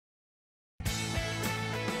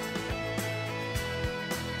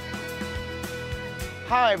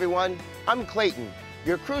Hi everyone, I'm Clayton,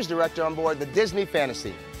 your cruise director on board the Disney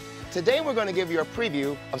Fantasy. Today we're going to give you a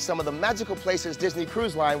preview of some of the magical places Disney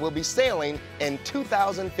Cruise Line will be sailing in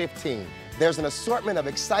 2015. There's an assortment of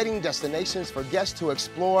exciting destinations for guests to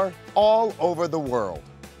explore all over the world.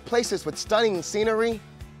 Places with stunning scenery,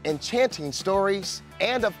 enchanting stories,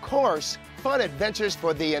 and of course, fun adventures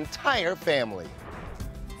for the entire family.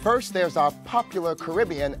 First, there's our popular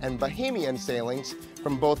Caribbean and Bahamian sailings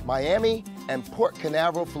from both Miami and Port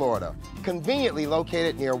Canaveral, Florida, conveniently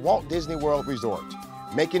located near Walt Disney World Resort,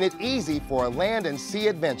 making it easy for a land and sea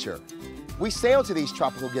adventure. We sail to these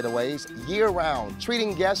tropical getaways year-round,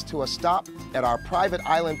 treating guests to a stop at our private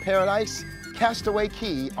island paradise, Castaway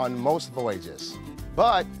Cay, on most voyages.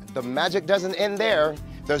 But the magic doesn't end there.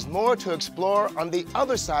 There's more to explore on the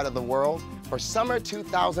other side of the world for summer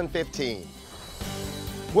 2015.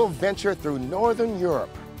 We'll venture through Northern Europe,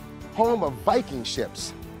 home of Viking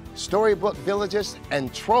ships, storybook villages,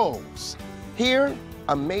 and trolls. Here,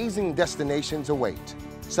 amazing destinations await,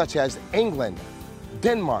 such as England,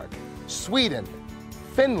 Denmark, Sweden,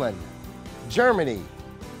 Finland, Germany,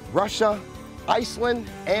 Russia, Iceland,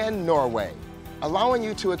 and Norway, allowing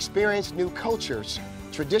you to experience new cultures,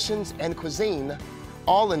 traditions, and cuisine,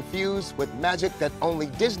 all infused with magic that only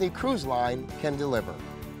Disney Cruise Line can deliver.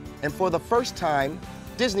 And for the first time,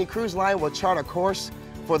 Disney Cruise Line will chart a course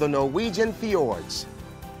for the Norwegian fjords,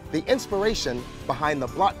 the inspiration behind the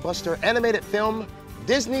blockbuster animated film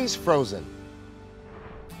Disney's Frozen.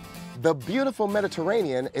 The beautiful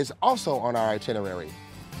Mediterranean is also on our itinerary,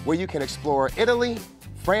 where you can explore Italy,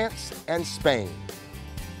 France, and Spain.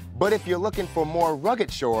 But if you're looking for more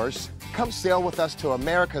rugged shores, come sail with us to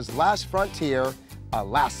America's last frontier,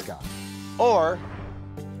 Alaska. Or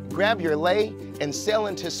grab your lei and sail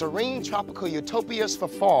into serene tropical utopias for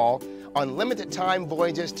fall on limited-time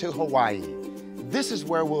voyages to Hawaii. This is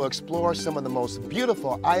where we'll explore some of the most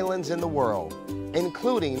beautiful islands in the world,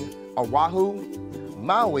 including Oahu,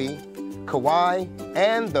 Maui, Kauai,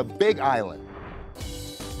 and the Big Island.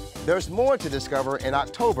 There's more to discover in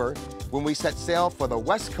October when we set sail for the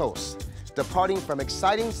West Coast, departing from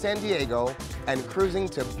exciting San Diego and cruising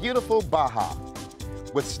to beautiful Baja,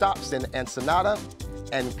 with stops in Ensenada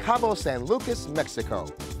and Cabo San Lucas, Mexico.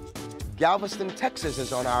 Galveston, Texas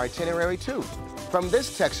is on our itinerary too. From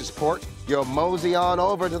this Texas port, you'll mosey on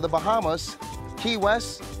over to the Bahamas, Key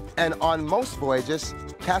West, and on most voyages,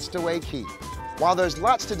 Castaway Cay. While there's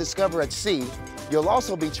lots to discover at sea, you'll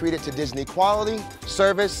also be treated to Disney quality,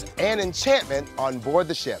 service, and enchantment on board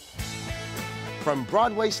the ship. From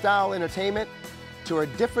Broadway-style entertainment to a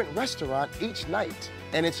different restaurant each night,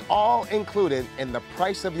 and it's all included in the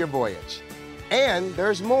price of your voyage. And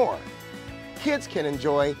there's more. Kids can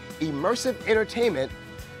enjoy immersive entertainment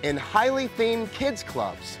in highly themed kids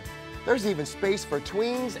clubs. There's even space for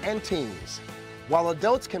tweens and teens. While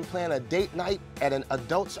adults can plan a date night at an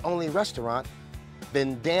adults-only restaurant,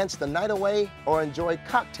 then dance the night away or enjoy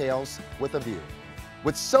cocktails with a view.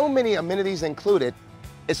 With so many amenities included,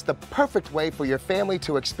 it's the perfect way for your family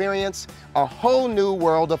to experience a whole new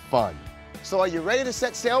world of fun. So are you ready to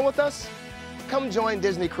set sail with us? Come join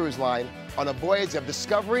Disney Cruise Line on a voyage of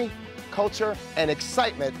discovery, culture, and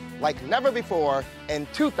excitement like never before in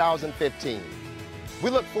 2015. We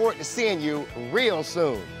look forward to seeing you real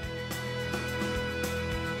soon.